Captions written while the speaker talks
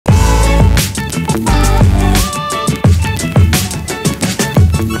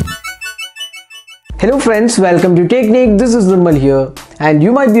Hello friends, welcome to Technique. This is Nirmal here, and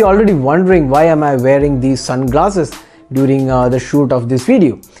you might be already wondering why am I wearing these sunglasses during the shoot of this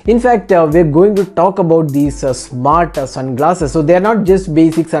video. In fact, we're going to talk about these smart sunglasses. So they are not just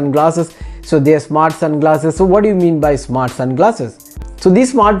basic sunglasses, so they are smart sunglasses. So what do you mean by smart sunglasses? So these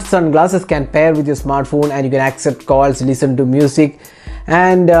smart sunglasses can pair with your smartphone and you can accept calls, listen to music,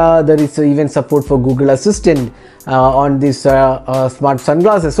 and there is even support for Google Assistant on these smart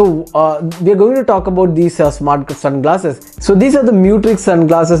sunglasses. So we are going to talk about these smart sunglasses. So these are the Mutrics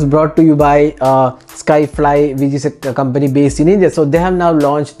sunglasses brought to you by Skyfly, which is a company based in India. So they have now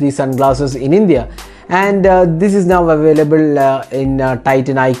launched these sunglasses in India, and this is now available in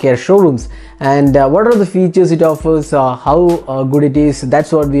Titan eye care showrooms. And what are the features it offers, how good it is,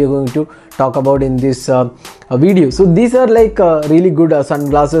 that's what we are going to talk about in this video. So these are like really good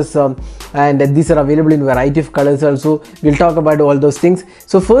sunglasses, and these are available in variety of colors also. We'll talk about all those things.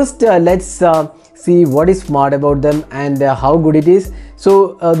 So first let's see what is smart about them and how good it is.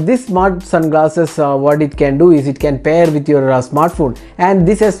 So this smart sunglasses, what it can do is it can pair with your smartphone, and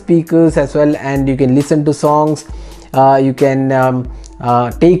this has speakers as well, and you can listen to songs, you can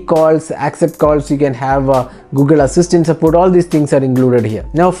take calls, accept calls, you can have Google Assistant support. All these things are included here.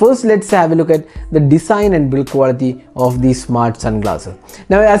 Now first let's have a look at the design and build quality of these smart sunglasses.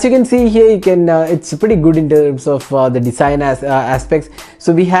 Now as you can see here, you can it's pretty good in terms of the design aspects.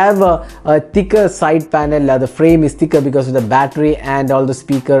 So we have a thicker side panel. The frame is thicker because of the battery and all the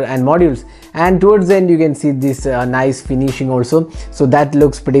speaker and modules, and towards the end you can see this nice finishing also. So that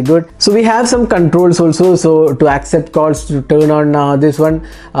looks pretty good. So we have some controls also, so to accept calls, to turn on this one,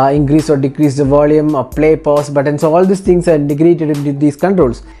 increase or decrease the volume, play, pause button. So all these things are integrated into these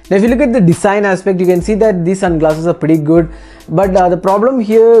controls. Now if you look at the design aspect, you can see that these sunglasses are pretty good, but the problem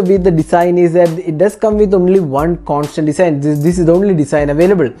here with the design is that it does come with only one constant design. This is the only design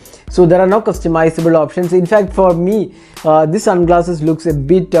available, so there are no customizable options. In fact, for me, this sunglasses looks a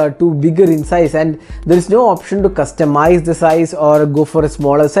bit too bigger in size, and there is no option to customize the size or go for a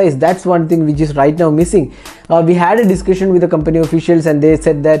smaller size. That's one thing which is right now missing. We had a discussion with the company officials, and they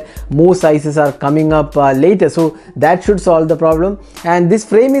said that more sizes are coming up later, so that should solve the problem. And this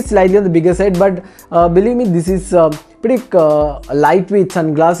frame is slightly on the bigger side, but believe me, this is pretty lightweight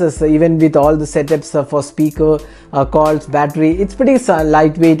sunglasses. Even with all the setups for speaker, calls, battery, it's pretty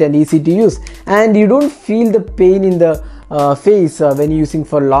lightweight and easy to use, and you don't feel the pain in the face when using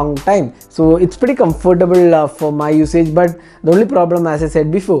for a long time. So it's pretty comfortable for my usage, but the only problem, as I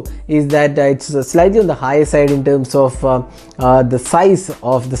said before, is that it's slightly on the higher side in terms of the size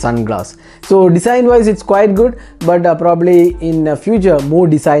of the sunglass. So design wise it's quite good, but probably in future more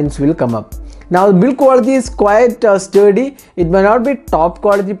designs will come up. Now the build quality is quite sturdy. It may not be top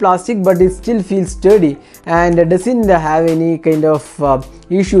quality plastic, but it still feels sturdy, and it doesn't have any kind of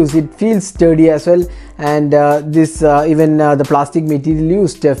issues. It feels sturdy as well, and this even the plastic material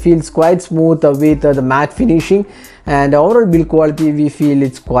used feels quite smooth with the matte finishing, and overall build quality we feel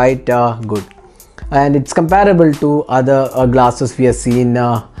it's quite good, and it's comparable to other glasses we have seen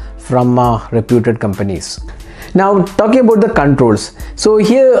from reputed companies. Now talking about the controls, so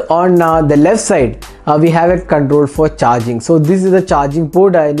here on the left side we have a control for charging. So this is the charging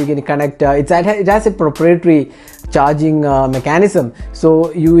port, and you can connect it has a proprietary charging mechanism.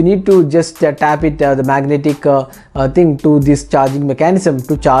 So you need to just tap it, the magnetic thing, to this charging mechanism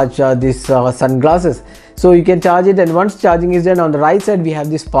to charge these sunglasses. So you can charge it, and once charging is done, on the right side we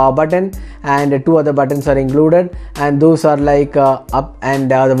have this power button, and two other buttons are included, and those are like up and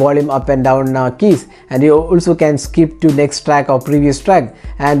the volume up and down keys, and you also can skip to next track or previous track.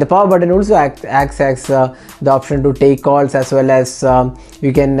 And the power button also acts as the option to take calls, as well as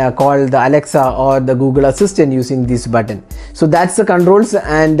you can call the Alexa or the Google Assistant using this button. So that's the controls,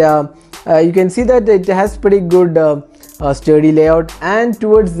 and you can see that it has pretty good sturdy layout. And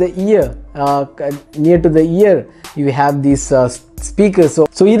towards the ear, near to the ear, you have these speakers.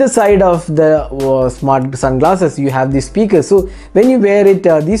 So either side of the smart sunglasses you have these speakers. So when you wear it,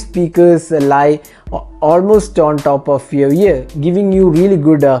 these speakers lie almost on top of your ear, giving you really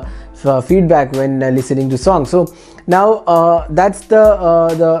good feedback when listening to songs. So now that's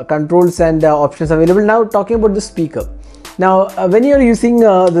the controls and options available. Now talking about the speaker. Now when you are using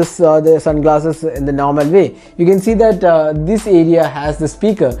the sunglasses in the normal way, you can see that this area has the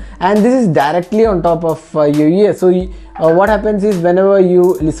speaker, and this is directly on top of your ear. So what happens is whenever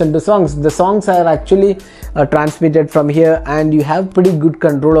you listen to songs, the songs are actually transmitted from here, and you have pretty good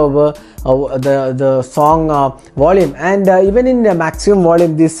control over the song volume, and even in the maximum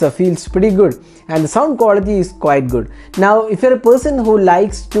volume this feels pretty good, and the sound quality is quite good. Now if you're a person who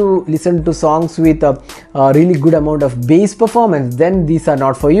likes to listen to songs with a really good amount of bass performance, then these are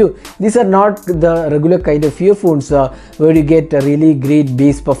not for you. These are not the regular kind of earphones where you get a really great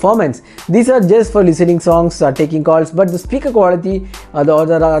bass performance. These are just for listening songs, taking calls, but the speaker quality,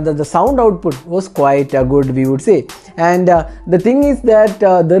 the sound output was quite good, we would say. And the thing is that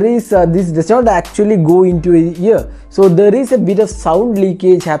this does not actually go into a ear, so there is a bit of sound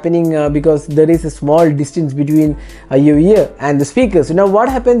leakage happening because there is a small distance between your ear and the speakers. So now what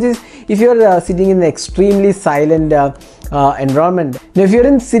happens is, if you're sitting in an extremely silent environment, now if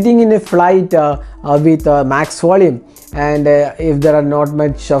you're sitting in a flight with max volume, and if there are not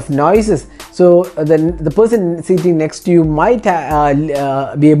much of noises, so then the person sitting next to you might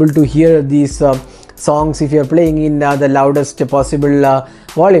be able to hear these songs if you're playing in the loudest possible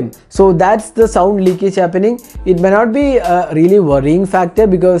volume. So that's the sound leakage happening. It may not be a really worrying factor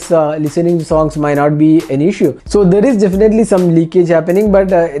because listening to songs might not be an issue. So there is definitely some leakage happening, but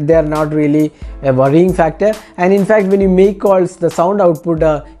they are not really a worrying factor. And in fact, when you make calls, the sound output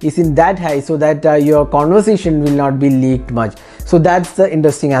is in that high, so that your conversation will not be leaked much. So that's the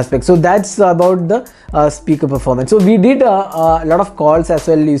interesting aspect. So that's about the speaker performance. So we did a lot of calls as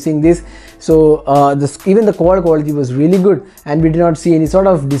well using this. So even the call quality was really good, and we did not see any sort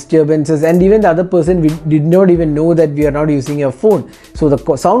of disturbances, and even the other person, we did not even know that we are not using a phone. So the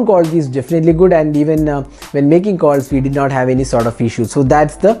sound quality is definitely good, and even when making calls, we did not have any sort of issues. So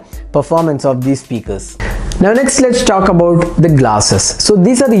that's the performance of these speakers. Now next, let's talk about the glasses. So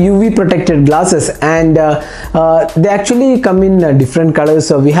these are the UV protected glasses, and they actually come in different colors.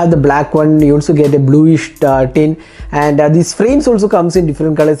 So we have the black one, you also get a bluish tint, and these frames also comes in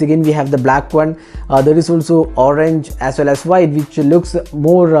different colors. Again, we have the black one, there is also orange as well as white, which looks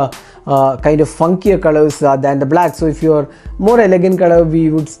more kind of funkier colors than the black. So if you're more elegant color, we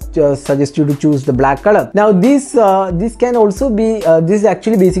would suggest you to choose the black color. Now this can also be this is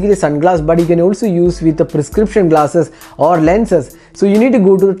actually basically a sunglass, but you can also use with the prescription glasses or lenses. So you need to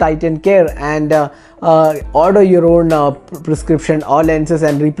go to the Titan Care and order your own prescription or lenses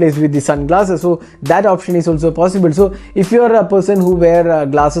and replace with the sunglasses. So that option is also possible. So if you are a person who wear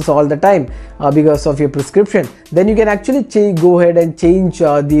glasses all the time because of your prescription, then you can actually go ahead and change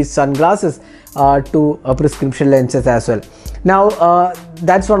these sunglasses to prescription lenses as well. Now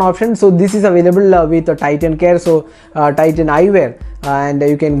that's one option. So this is available with Titan Care, so Titan Eyewear, and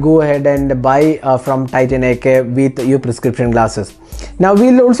you can go ahead and buy from Titan Eye Care with your prescription glasses. Now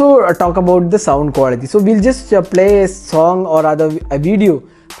we'll also talk about the sound quality. So we'll just play a song or rather a video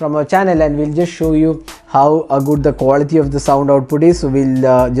from our channel, and we'll just show you how good the quality of the sound output is. So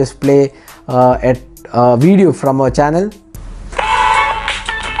we'll just play a video from our channel.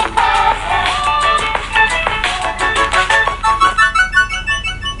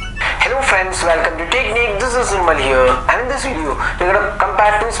 Welcome to Technique. This is Nirmal here, and in this video we're going to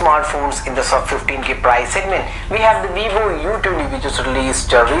compare two smartphones in the sub 15k price segment. We have the Vivo U20, which was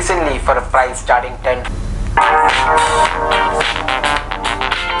released recently for a price starting 10.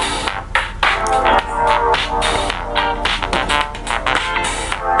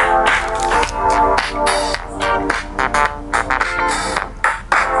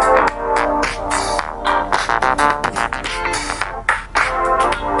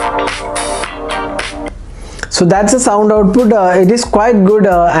 So that's the sound output. It is quite good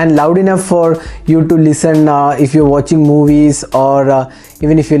and loud enough for you to listen if you're watching movies or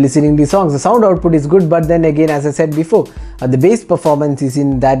even if you're listening to songs. The sound output is good, but then again, as I said before, the bass performance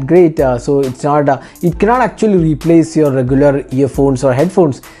isn't that great, so it's not it cannot actually replace your regular earphones or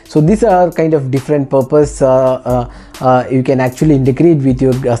headphones. So these are kind of different purpose. You can actually integrate with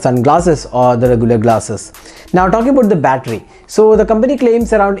your sunglasses or the regular glasses. Now talking about the battery, so the company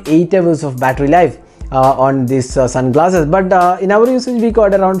claims around 8 hours of battery life on these sunglasses, but in our usage we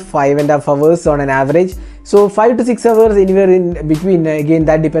got around 5.5 hours on an average. So 5 to 6 hours anywhere in between. Again,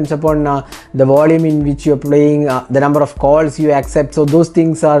 that depends upon the volume in which you're playing, the number of calls you accept. So those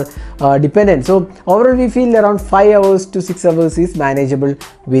things are dependent. So overall we feel around 5 hours to 6 hours is manageable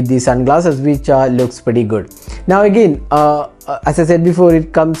with the sunglasses, which looks pretty good. Now again, as I said before,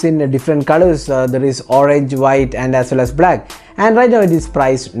 it comes in different colors. There is orange, white, and as well as black, and right now it is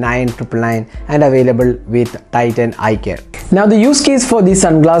priced 9,999 and available with Titan Eye Care. Now the use case for these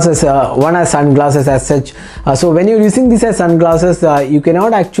sunglasses, one as sunglasses as such. So when you're using this as sunglasses, you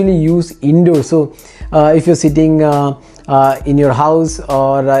cannot actually use indoors. So if you're sitting in your house,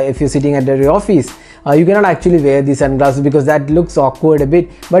 or if you're sitting at your office, you cannot actually wear the sunglasses because that looks awkward a bit.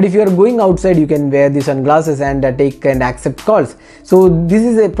 But if you are going outside, you can wear the sunglasses and take and accept calls. So this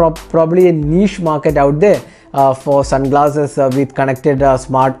is a probably a niche market out there for sunglasses with connected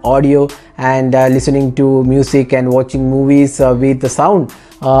smart audio and listening to music and watching movies with the sound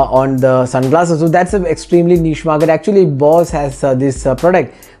on the sunglasses. So that's an extremely niche market. Actually, Bose has this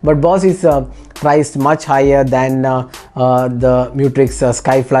product, but Bose is priced much higher than the Mutrics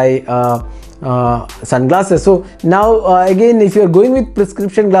Skyfly sunglasses. So now again, if you're going with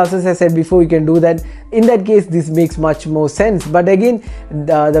prescription glasses, as I said before, you can do that. In that case, this makes much more sense. But again,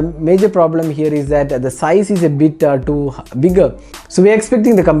 the major problem here is that the size is a bit too bigger. So we're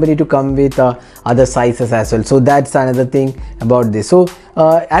expecting the company to come with other sizes as well. So that's another thing about this. So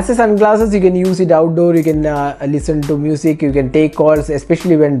as a sunglasses, you can use it outdoor, you can listen to music, you can take calls,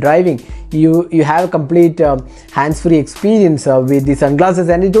 especially when driving. You have a complete hands-free experience with the sunglasses,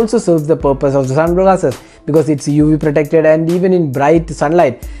 and it also serves the purpose of the sunglasses because it's UV protected, and even in bright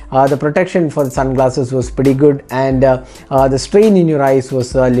sunlight the protection for the sunglasses was pretty good, and the strain in your eyes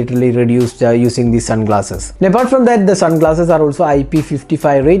was literally reduced using these sunglasses. And apart from that, the sunglasses are also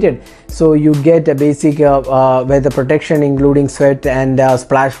IP55 rated, so you get a basic weather protection including sweat, and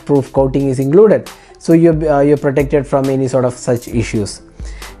splash proof coating is included, so you're protected from any sort of such issues.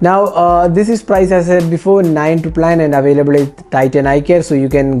 Now this is priced, as I said before, 9 to plan and available at Titan Eye Care, so you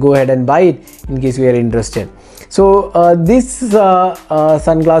can go ahead and buy it in case you are interested. So this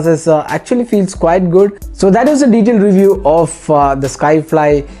sunglasses actually feels quite good. So that was a detailed review of the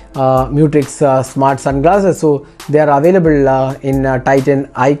Skyfly Mutrics smart sunglasses. So they are available in Titan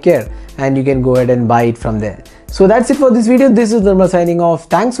Eye Care, and you can go ahead and buy it from there. So that's it for this video. This is Nirmal signing off.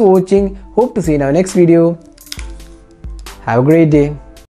 Thanks for watching. Hope to see you in our next video. Have a great day.